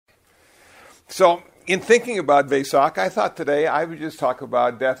So, in thinking about Vesak, I thought today I would just talk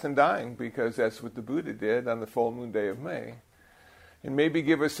about death and dying, because that's what the Buddha did on the full moon day of May. And maybe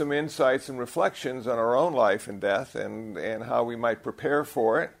give us some insights and reflections on our own life and death, and how we might prepare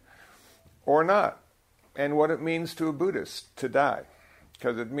for it or not, and what it means to a Buddhist to die.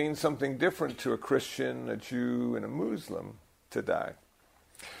 Because it means something different to a Christian, a Jew, and a Muslim to die.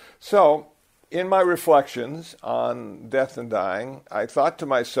 So, in my reflections on death and dying, I thought to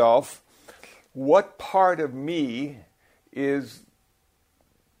myself, what part of me is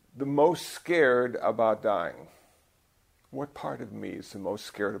the most scared about dying? What part of me is the most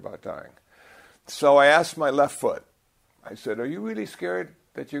scared about dying? So I asked my left foot. I said, are you really scared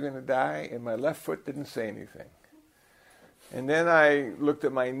that you're going to die? And my left foot didn't say anything. And then I looked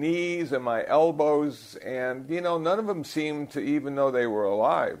at my knees and my elbows, and, none of them seemed to even know they were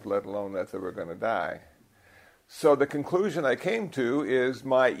alive, let alone that they were going to die. So the conclusion I came to is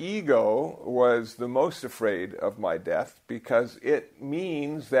my ego was the most afraid of my death, because it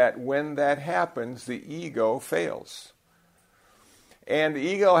means that when that happens, the ego fails. And the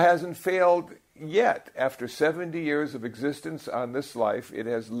ego hasn't failed yet. After 70 years of existence on this life, it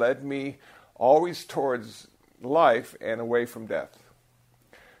has led me always towards life and away from death.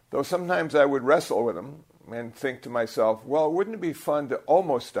 Though sometimes I would wrestle with them and think to myself, well, wouldn't it be fun to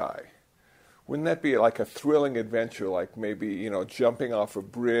almost die? Wouldn't that be like a thrilling adventure, like maybe, jumping off a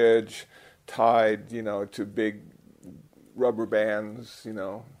bridge, tied, to big rubber bands, and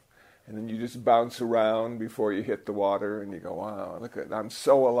then you just bounce around before you hit the water, and you go, wow, look at, I'm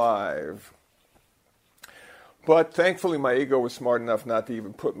so alive. But thankfully my ego was smart enough not to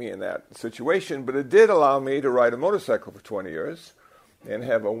even put me in that situation, but it did allow me to ride a motorcycle for 20 years and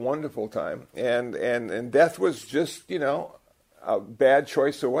have a wonderful time. And death was just, a bad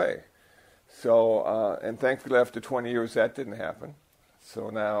choice away. So, and thankfully after 20 years that didn't happen. So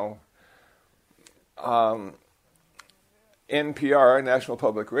now NPR, National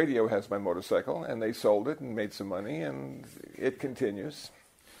Public Radio, has my motorcycle, and they sold it and made some money, and it continues.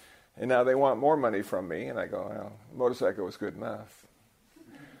 And now they want more money from me, and I go, well, motorcycle was good enough.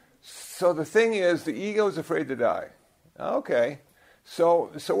 So the thing is, the ego is afraid to die. Okay, so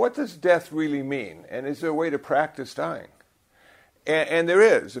what does death really mean? And is there a way to practice dying? And there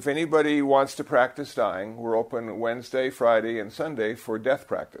is. If anybody wants to practice dying, we're open Wednesday, Friday, and Sunday for death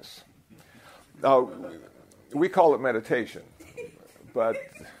practice. We call it meditation, but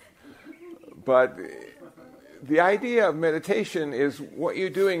the idea of meditation is what you're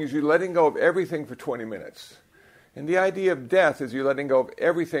doing is you're letting go of everything for 20 minutes. And the idea of death is you're letting go of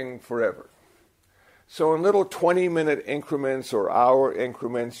everything forever. So in little 20-minute increments or hour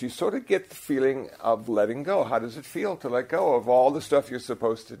increments, you sort of get the feeling of letting go. How does it feel to let go of all the stuff you're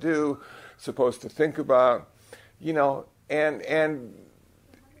supposed to do, supposed to think about, and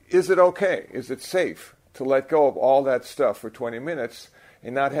is it okay? Is it safe to let go of all that stuff for 20 minutes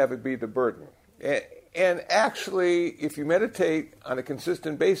and not have it be the burden? And actually, if you meditate on a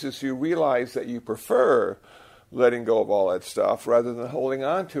consistent basis, you realize that you prefer letting go of all that stuff rather than holding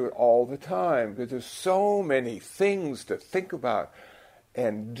on to it all the time, because there's so many things to think about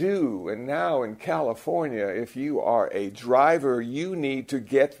and do. And now in California, if you are a driver, you need to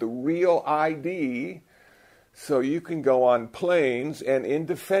get the real ID so you can go on planes and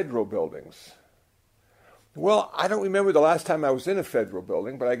into federal buildings. Well, I don't remember the last time I was in a federal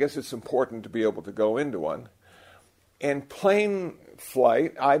building, but I guess it's important to be able to go into one. And plane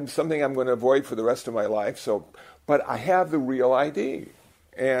flight, something I'm going to avoid for the rest of my life. But I have the real ID,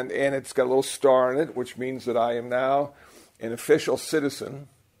 and it's got a little star in it, which means that I am now an official citizen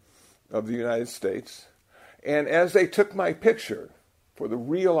of the United States. And as they took my picture for the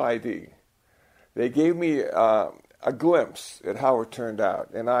real ID, they gave me a glimpse at how it turned out,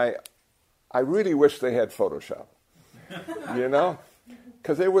 and I really wish they had Photoshop,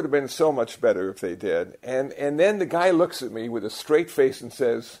 because it would have been so much better if they did. And then the guy looks at me with a straight face and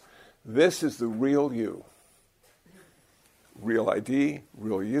says, "This is the real you." Real ID,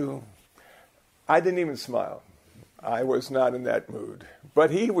 real you. I didn't even smile. I was not in that mood. But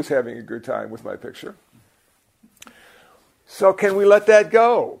he was having a good time with my picture. So can we let that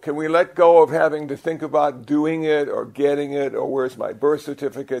go? Can we let go of having to think about doing it or getting it or where's my birth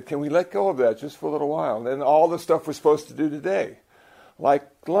certificate? Can we let go of that just for a little while? And then all the stuff we're supposed to do today, like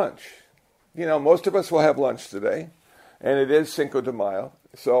lunch. Most of us will have lunch today, and it is Cinco de Mayo.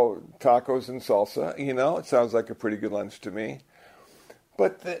 So tacos and salsa, it sounds like a pretty good lunch to me.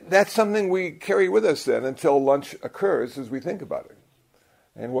 But that's something we carry with us then until lunch occurs as we think about it.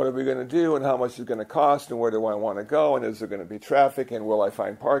 And what are we going to do, and how much is it going to cost, and where do I want to go, and is there going to be traffic, and will I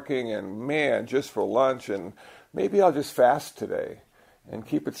find parking, and man, just for lunch, and maybe I'll just fast today and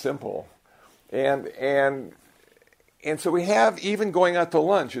keep it simple. And so we have, even going out to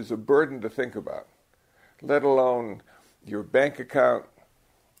lunch is a burden to think about, let alone your bank account,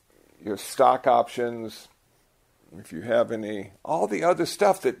 your stock options, if you have any, all the other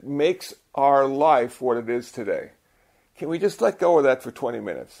stuff that makes our life what it is today. Can we just let go of that for 20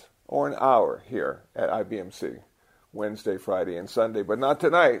 minutes or an hour here at IBMC, Wednesday, Friday, and Sunday, but not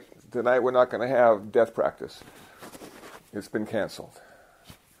tonight. Tonight we're not going to have death practice. It's been canceled.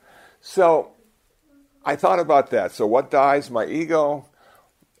 So I thought about that. So what dies? My ego.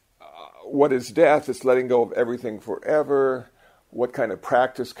 What is death? It's letting go of everything forever. What kind of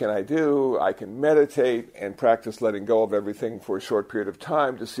practice can I do? I can meditate and practice letting go of everything for a short period of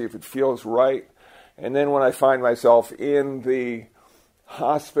time to see if it feels right. And then when I find myself in the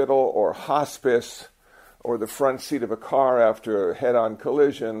hospital or hospice or the front seat of a car after a head-on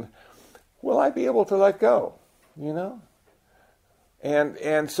collision, will I be able to let go? You know?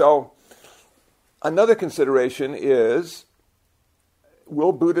 And so another consideration is,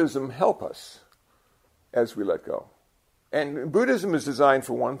 will Buddhism help us as we let go? And Buddhism is designed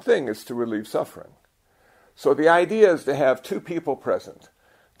for one thing, it's to relieve suffering. So the idea is to have two people present,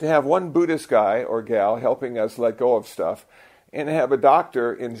 to have one Buddhist guy or gal helping us let go of stuff, and to have a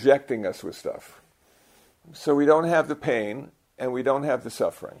doctor injecting us with stuff. So we don't have the pain and we don't have the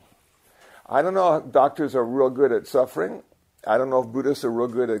suffering. I don't know if doctors are real good at suffering. I don't know if Buddhists are real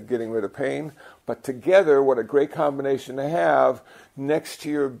good at getting rid of pain, but together, what a great combination to have next to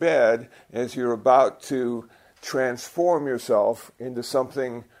your bed as you're about to transform yourself into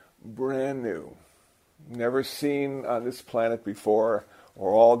something brand new, never seen on this planet before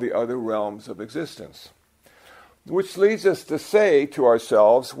or all the other realms of existence. Which leads us to say to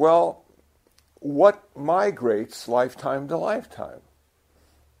ourselves, well, what migrates lifetime to lifetime?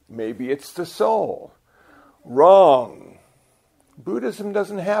 Maybe it's the soul. Wrong. Buddhism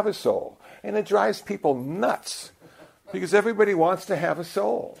doesn't have a soul. And it drives people nuts because everybody wants to have a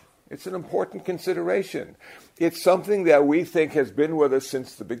soul. It's an important consideration. It's something that we think has been with us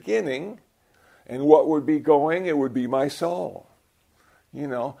since the beginning. And what would be going? It would be my soul. You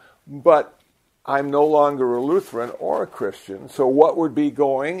know, but I'm no longer a Lutheran or a Christian. So what would be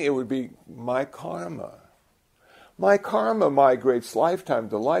going? It would be my karma. My karma migrates lifetime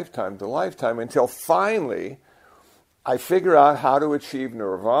to lifetime to lifetime until finally I figure out how to achieve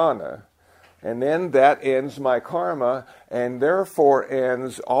nirvana, and then that ends my karma, and therefore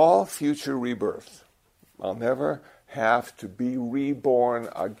ends all future rebirth. I'll never have to be reborn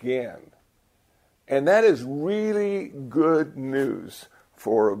again. And that is really good news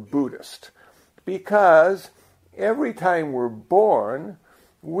for a Buddhist, because every time we're born,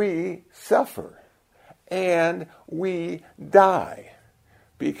 we suffer, and we die,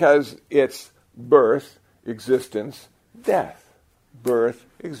 because it's birth, existence, death. Birth,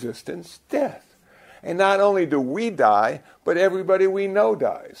 existence, death. And not only do we die, but everybody we know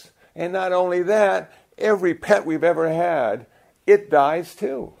dies. And not only that, every pet we've ever had, it dies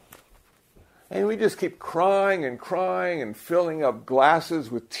too. And we just keep crying and filling up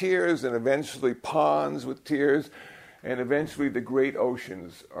glasses with tears and eventually ponds with tears. And eventually the great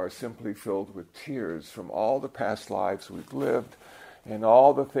oceans are simply filled with tears from all the past lives we've lived and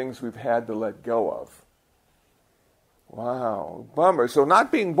all the things we've had to let go of. Wow, bummer. So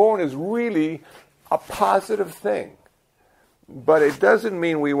not being born is really a positive thing. But it doesn't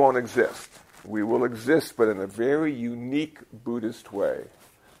mean we won't exist. We will exist, but in a very unique Buddhist way.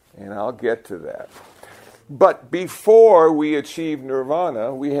 And I'll get to that. But before we achieve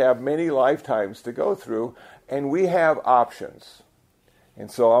nirvana, we have many lifetimes to go through, and we have options.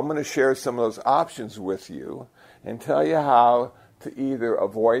 And so I'm going to share some of those options with you and tell you how to either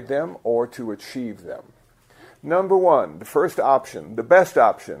avoid them or to achieve them. Number one, the first option, the best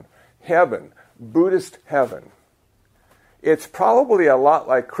option, heaven, Buddhist heaven. It's probably a lot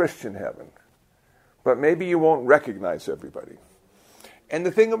like Christian heaven, but maybe you won't recognize everybody. And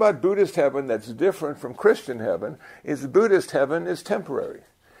the thing about Buddhist heaven that's different from Christian heaven is Buddhist heaven is temporary.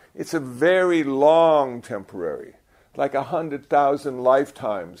 It's a very long temporary, like 100,000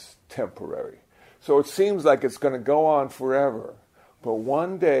 lifetimes temporary. So it seems like it's going to go on forever. But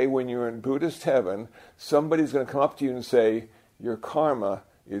one day when you're in Buddhist heaven, somebody's going to come up to you and say, your karma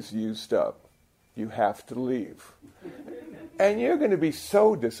is used up. You have to leave. And you're going to be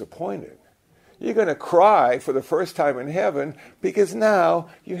so disappointed. You're going to cry for the first time in heaven because now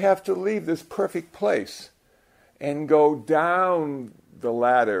you have to leave this perfect place and go down the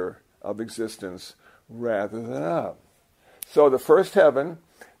ladder of existence rather than up. So the first heaven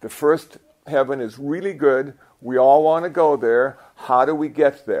is really good. We all want to go there. How do we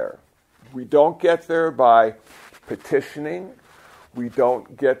get there? We don't get there by petitioning. We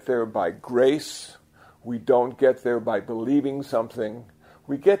don't get there by grace. We don't get there by believing something.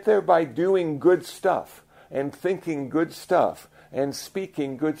 We get there by doing good stuff and thinking good stuff and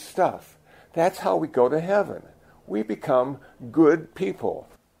speaking good stuff. That's how we go to heaven. We become good people.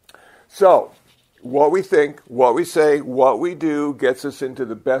 So, what we think, what we say, what we do gets us into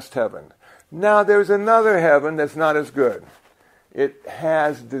the best heaven. Now, there's another heaven that's not as good. It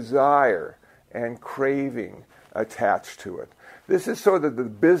has desire and craving attached to it. This is sort of the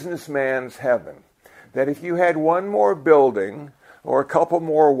businessman's heaven. That if you had one more building or a couple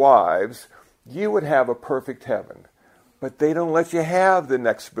more wives, you would have a perfect heaven. But they don't let you have the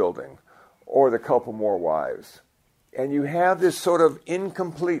next building or the couple more wives. And you have this sort of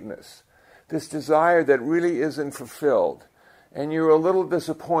incompleteness, this desire that really isn't fulfilled. And you're a little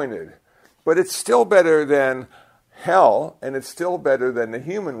disappointed. But it's still better than hell, and it's still better than the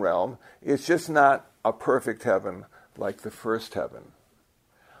human realm. It's just not a perfect heaven like the first heaven.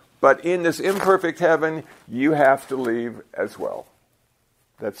 But in this imperfect heaven, you have to leave as well.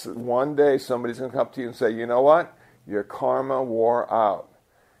 That's one day somebody's going to come to you and say, you know what? Your karma wore out.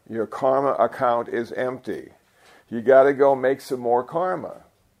 Your karma account is empty. You got to go make some more karma.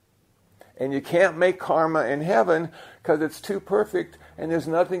 And you can't make karma in heaven because it's too perfect and there's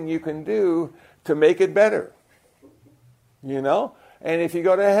nothing you can do to make it better. You know? And if you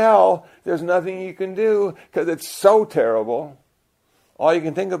go to hell, there's nothing you can do because it's so terrible. All you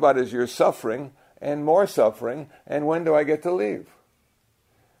can think about is your suffering and more suffering, and when do I get to leave?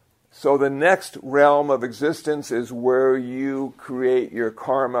 So the next realm of existence is where you create your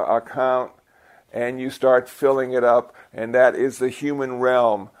karma account and you start filling it up, and that is the human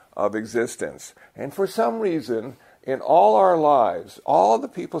realm of existence. And for some reason, in all our lives, all the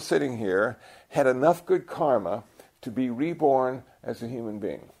people sitting here had enough good karma to be reborn as a human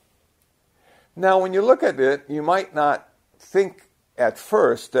being. Now, when you look at it, you might not think at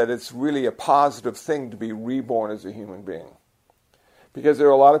first that it's really a positive thing to be reborn as a human being. Because there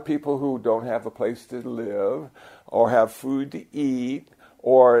are a lot of people who don't have a place to live, or have food to eat,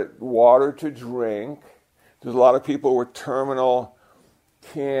 or water to drink. There's a lot of people with terminal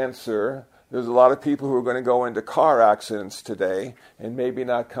cancer. There's a lot of people who are going to go into car accidents today and maybe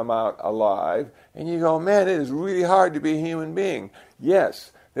not come out alive. And you go, man, it is really hard to be a human being.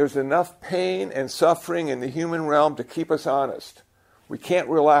 Yes, there's enough pain and suffering in the human realm to keep us honest. We can't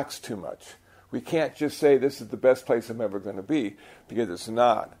relax too much. We can't just say this is the best place I'm ever going to be, because it's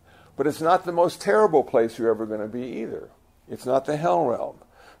not. But it's not the most terrible place you're ever going to be either. It's not the hell realm.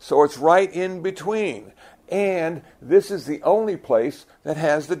 So it's right in between. And this is the only place that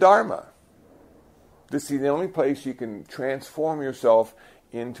has the Dharma. This is the only place you can transform yourself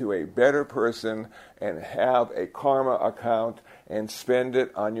into a better person and have a karma account and spend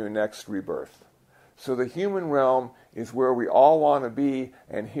it on your next rebirth. So the human realm is where we all want to be,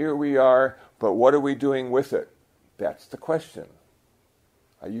 and here we are, but what are we doing with it? That's the question.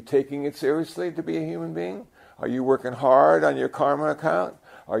 Are you taking it seriously to be a human being? Are you working hard on your karma account?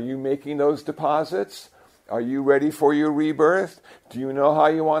 Are you making those deposits? Are you ready for your rebirth? Do you know how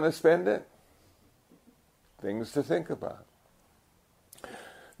you want to spend it? Things to think about.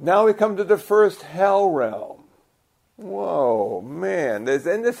 Now we come to the first hell realm. Whoa, man.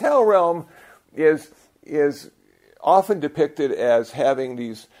 And this hell realm is often depicted as having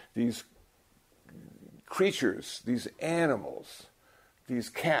these creatures, these animals, these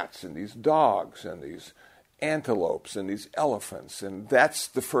cats and these dogs and these antelopes and these elephants, and that's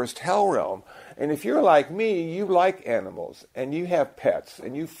the first hell realm. And if you're like me, you like animals, and you have pets,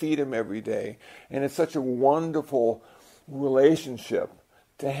 and you feed them every day, and it's such a wonderful relationship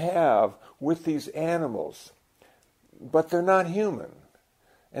to have with these animals. But they're not human.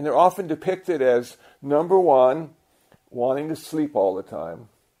 And they're often depicted as, number one, wanting to sleep all the time.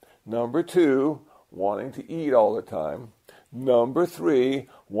 Number two, wanting to eat all the time. Number three,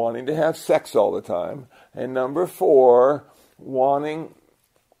 wanting to have sex all the time. And number four, wanting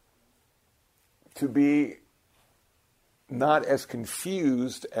to be not as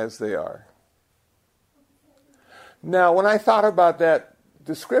confused as they are. Now, when I thought about that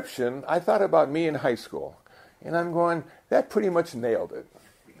description, I thought about me in high school. And I'm going, that pretty much nailed it.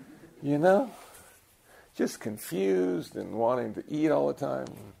 You know? Just confused and wanting to eat all the time.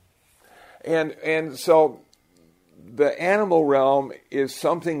 And so the animal realm is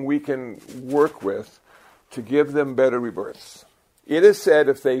something we can work with to give them better rebirths. It is said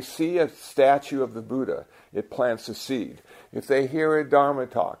if they see a statue of the Buddha, it plants a seed. If they hear a Dharma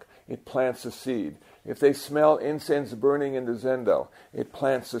talk, it plants a seed. If they smell incense burning in the zendo, it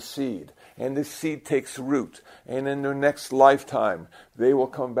plants a seed. And this seed takes root. And in their next lifetime, they will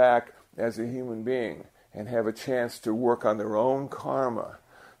come back as a human being. and have a chance to work on their own karma.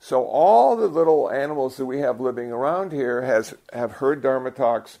 So all the little animals that we have living around here have heard Dharma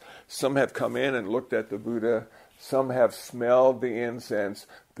talks. Some have come in and looked at the Buddha. Some have smelled the incense.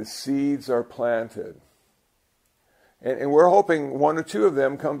 The seeds are planted. And we're hoping one or two of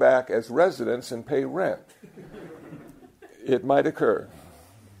them come back as residents and pay rent. It might occur.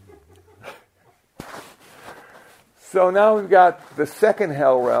 So now we've got the second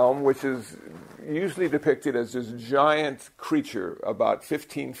hell realm, which is usually depicted as this giant creature about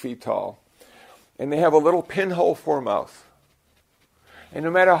 15 feet tall. And they have a little pinhole for a mouth. And no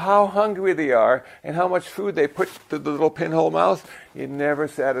matter how hungry they are and how much food they put to the little pinhole mouth, it never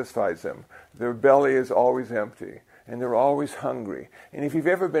satisfies them. Their belly is always empty. And they're always hungry. And if you've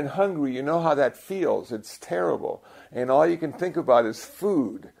ever been hungry, you know how that feels. It's terrible. And all you can think about is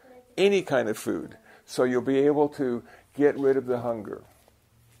food. Any kind of food. So you'll be able to get rid of the hunger.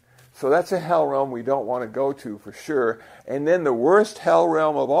 So that's a hell realm we don't want to go to for sure. And then the worst hell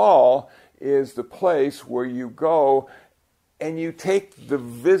realm of all is the place where you go and you take the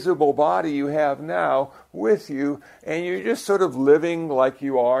visible body you have now with you, and you're just sort of living like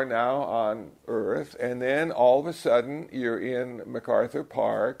you are now on Earth, and then all of a sudden you're in MacArthur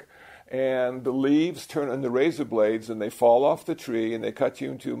Park, and the leaves turn on the razor blades, and they fall off the tree, and they cut you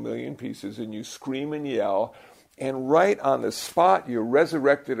into a million pieces, and you scream and yell, and right on the spot you're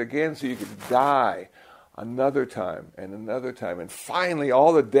resurrected again so you can die another time, and finally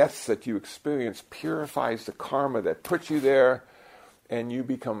all the deaths that you experience purifies the karma that put you there, and you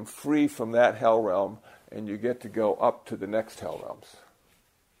become free from that hell realm, and you get to go up to the next hell realms.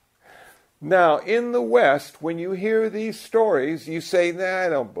 Now, in the West, when you hear these stories, you say, "Nah, I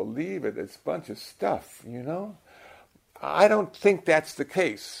don't believe it. It's a bunch of stuff, you know?" I don't think that's the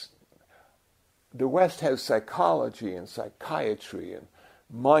case. The West has psychology and psychiatry and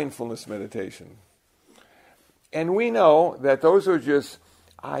mindfulness meditation. And we know that those are just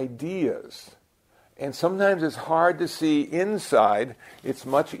ideas. And sometimes it's hard to see inside. It's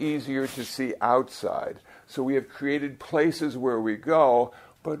much easier to see outside. So we have created places where we go,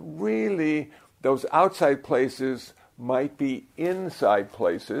 but really those outside places might be inside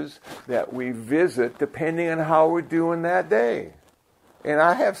places that we visit depending on how we're doing that day. And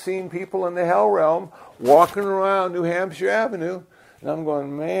I have seen people in the hell realm walking around New Hampshire Avenue, and I'm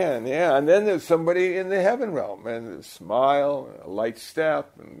going, man, yeah. And then there's somebody in the heaven realm, and a smile, and a light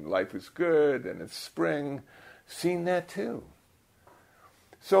step, and life is good, and it's spring. Seen that too.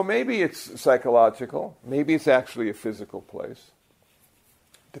 So maybe it's psychological. Maybe it's actually a physical place.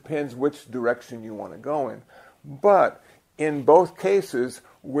 Depends which direction you want to go in. But in both cases,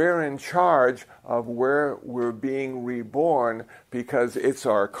 we're in charge of where we're being reborn because it's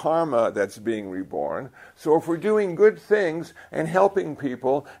our karma that's being reborn. So if we're doing good things and helping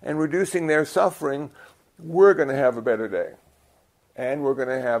people and reducing their suffering, we're going to have a better day. And we're going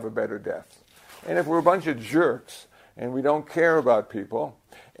to have a better death. And if we're a bunch of jerks and we don't care about people,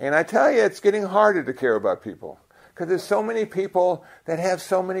 and I tell you, it's getting harder to care about people because there's so many people that have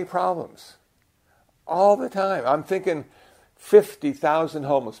so many problems. All the time. I'm thinking 50,000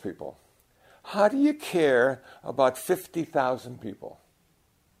 homeless people. How do you care about 50,000 people?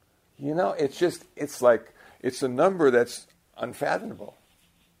 You know, it's like, it's a number that's unfathomable.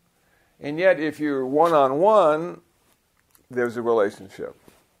 And yet, if you're one-on-one, there's a relationship.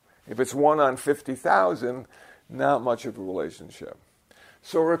 If it's one on 50,000, not much of a relationship.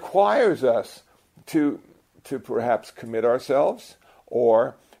 So it requires us to perhaps commit ourselves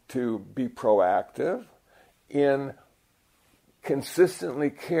or to be proactive in consistently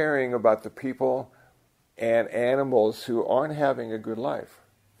caring about the people and animals who aren't having a good life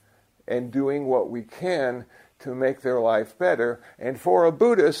and doing what we can to make their life better. And for a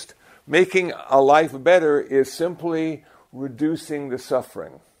Buddhist, making a life better is simply reducing the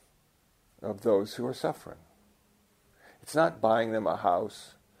suffering of those who are suffering. It's not buying them a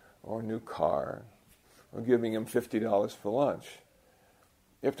house or a new car or giving them $50 for lunch.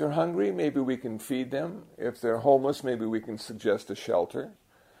 If they're hungry, maybe we can feed them. If they're homeless, maybe we can suggest a shelter.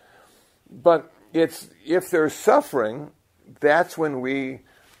 But if they're suffering, that's when we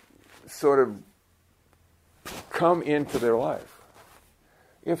sort of come into their life.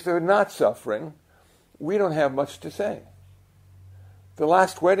 If they're not suffering, we don't have much to say. The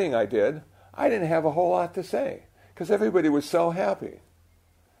last wedding I did, I didn't have a whole lot to say because everybody was so happy.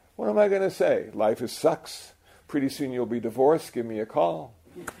 What am I going to say? Life sucks. Pretty soon you'll be divorced. Give me a call.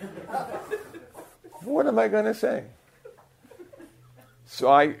 What am I going to say? So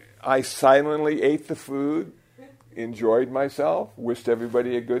I silently ate the food, enjoyed myself, wished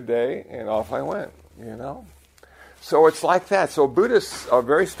everybody a good day, and off I went, you know? So it's like that. So Buddhists are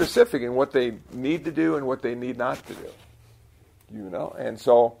very specific in what they need to do and what they need not to do. You know? And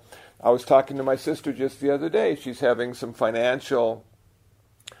so I was talking to my sister just the other day. She's having some financial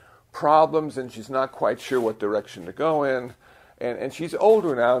problems and she's not quite sure what direction to go in. And she's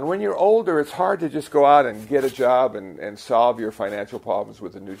older now. And when you're older, it's hard to just go out and get a job and solve your financial problems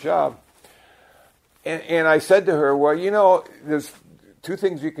with a new job. And I said to her, well, you know, there's two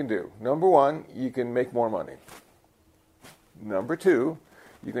things you can do. Number one, you can make more money. Number two,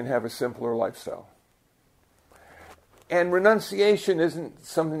 you can have a simpler lifestyle. And renunciation isn't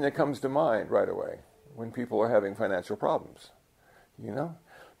something that comes to mind right away when people are having financial problems, you know.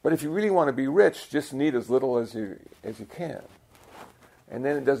 But if you really want to be rich, just need as little as you can. And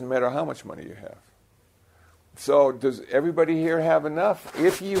then it doesn't matter how much money you have. So does everybody here have enough?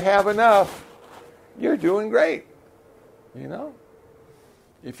 If you have enough, you're doing great, you know.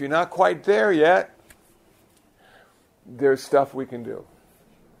 If you're not quite there yet, there's stuff we can do.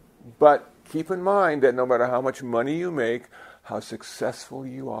 But keep in mind that no matter how much money you make, how successful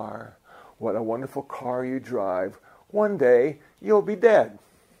you are, what a wonderful car you drive, one day you'll be dead.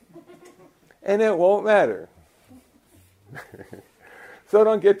 And it won't matter. So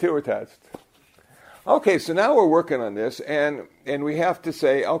don't get too attached. Okay, so now we're working on this, and we have to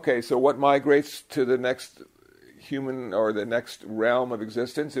say, okay, so what migrates to the next human or the next realm of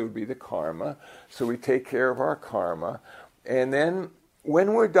existence? It would be the karma. So we take care of our karma. And then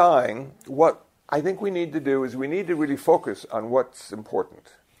when we're dying, what I think we need to do is we need to really focus on what's important.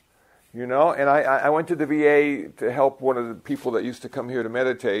 You know, and I went to the VA to help one of the people that used to come here to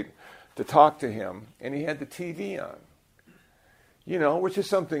meditate, to talk to him, and he had the TV on. You know, which is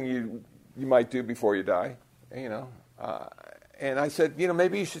something you might do before you die, you know. And I said, you know,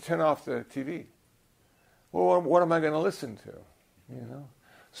 maybe you should turn off the TV. Well, what am I going to listen to? You know.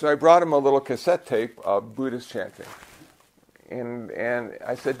 So I brought him a little cassette tape of Buddhist chanting. And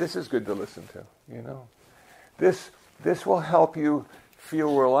I said, this is good to listen to, you know. This will help you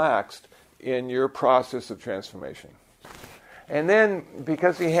feel relaxed in your process of transformation. And then,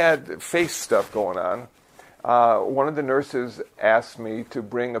 because he had face stuff going on, one of the nurses asked me to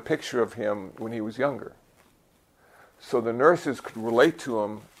bring a picture of him when he was younger. So the nurses could relate to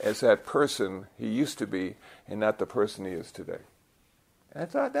him as that person he used to be and not the person he is today. And I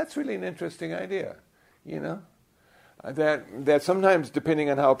thought that's really an interesting idea, you know. That sometimes, depending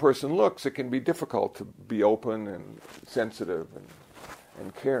on how a person looks, it can be difficult to be open and sensitive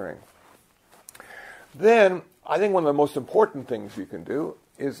and caring. Then, I think one of the most important things you can do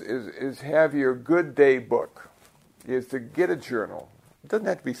is have your good day book, is to get a journal. It doesn't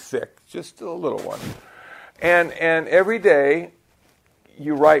have to be thick, just a little one. And every day,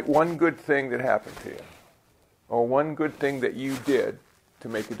 you write one good thing that happened to you, or one good thing that you did to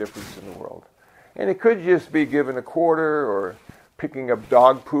make a difference in the world. And it could just be giving a quarter, or picking up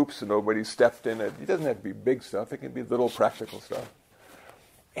dog poop so nobody stepped in it. It doesn't have to be big stuff. It can be little practical stuff.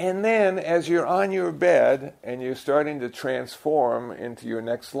 And then, as you're on your bed and you're starting to transform into your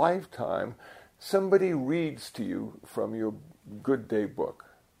next lifetime, somebody reads to you from your good day book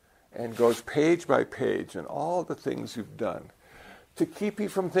and goes page by page on all the things you've done to keep you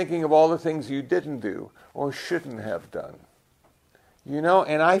from thinking of all the things you didn't do or shouldn't have done. You know,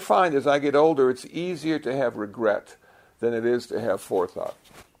 and I find as I get older, it's easier to have regret than it is to have forethought.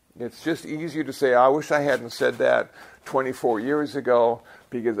 It's just easier to say, I wish I hadn't said that 24 years ago,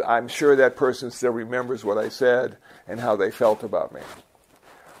 because I'm sure that person still remembers what I said and how they felt about me.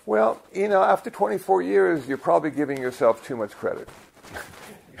 Well, you know, after 24 years, you're probably giving yourself too much credit.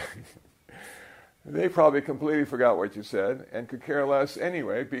 They probably completely forgot what you said and could care less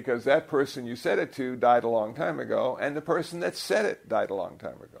anyway, because that person you said it to died a long time ago, and the person that said it died a long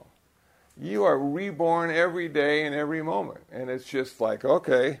time ago. You are reborn every day and every moment. And it's just like,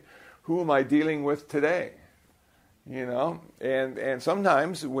 okay, who am I dealing with today? You know, and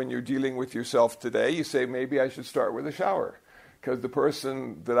sometimes when you're dealing with yourself today, you say, maybe I should start with a shower, because the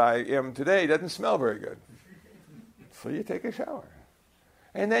person that I am today doesn't smell very good. So you take a shower.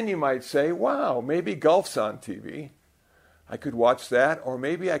 And then you might say, wow, maybe golf's on TV. I could watch that, or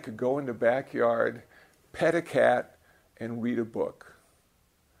maybe I could go in the backyard, pet a cat, and read a book.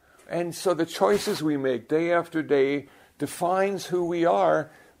 And so the choices we make day after day defines who we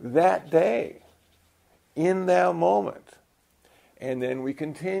are that day, in that moment. And then we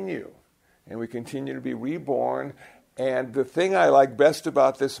continue. And we continue to be reborn. And the thing I like best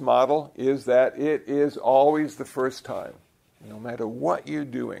about this model is that it is always the first time. No matter what you're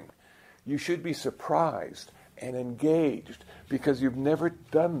doing, you should be surprised and engaged because you've never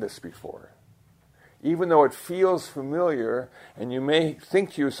done this before. Even though it feels familiar and you may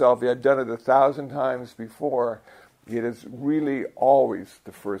think to yourself, I've done it 1,000 times before, It is really always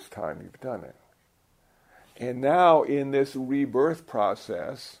the first time you've done it. And now in this rebirth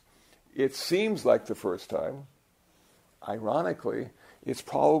process, it seems like the first time. Ironically, it's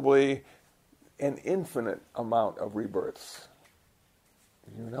probably an infinite amount of rebirths.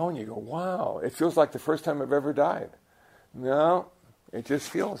 And you go, wow, it feels like the first time I've ever died. No, it just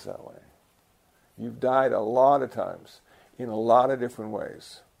feels that way. You've died a lot of times in a lot of different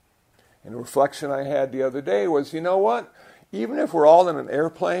ways. And the reflection I had the other day was, you know what? Even if we're all in an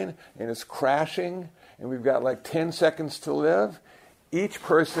airplane and it's crashing and we've got like 10 seconds to live, each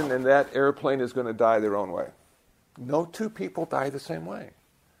person in that airplane is going to die their own way. No two people die the same way.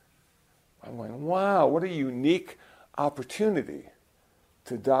 I'm going, wow, what a unique opportunity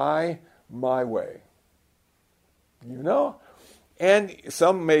to die my way. And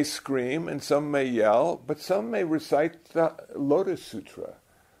some may scream and some may yell, but some may recite the Lotus Sutra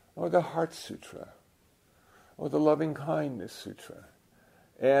or the Heart Sutra or the Loving Kindness Sutra.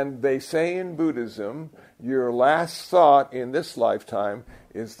 And they say in Buddhism, your last thought in this lifetime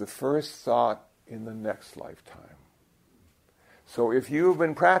is the first thought in the next lifetime. So if you have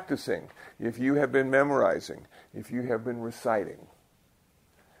been practicing, if you have been memorizing, if you have been reciting,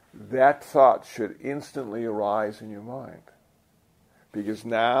 that thought should instantly arise in your mind. Because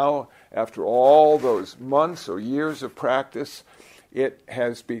now, after all those months or years of practice, it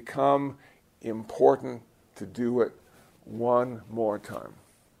has become important to do it one more time.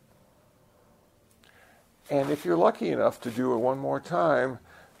 And if you're lucky enough to do it one more time,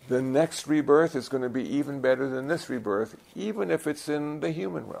 the next rebirth is going to be even better than this rebirth, even if it's in the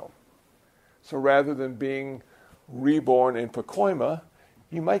human realm. So rather than being reborn in Pacoima,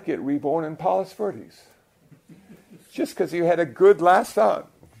 you might get reborn in Palos Verdes. Just because you had a good last thought.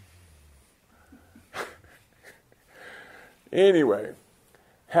 Anyway,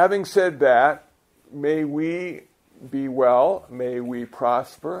 having said that, may we be well, may we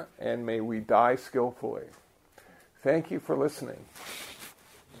prosper, and may we die skillfully. Thank you for listening.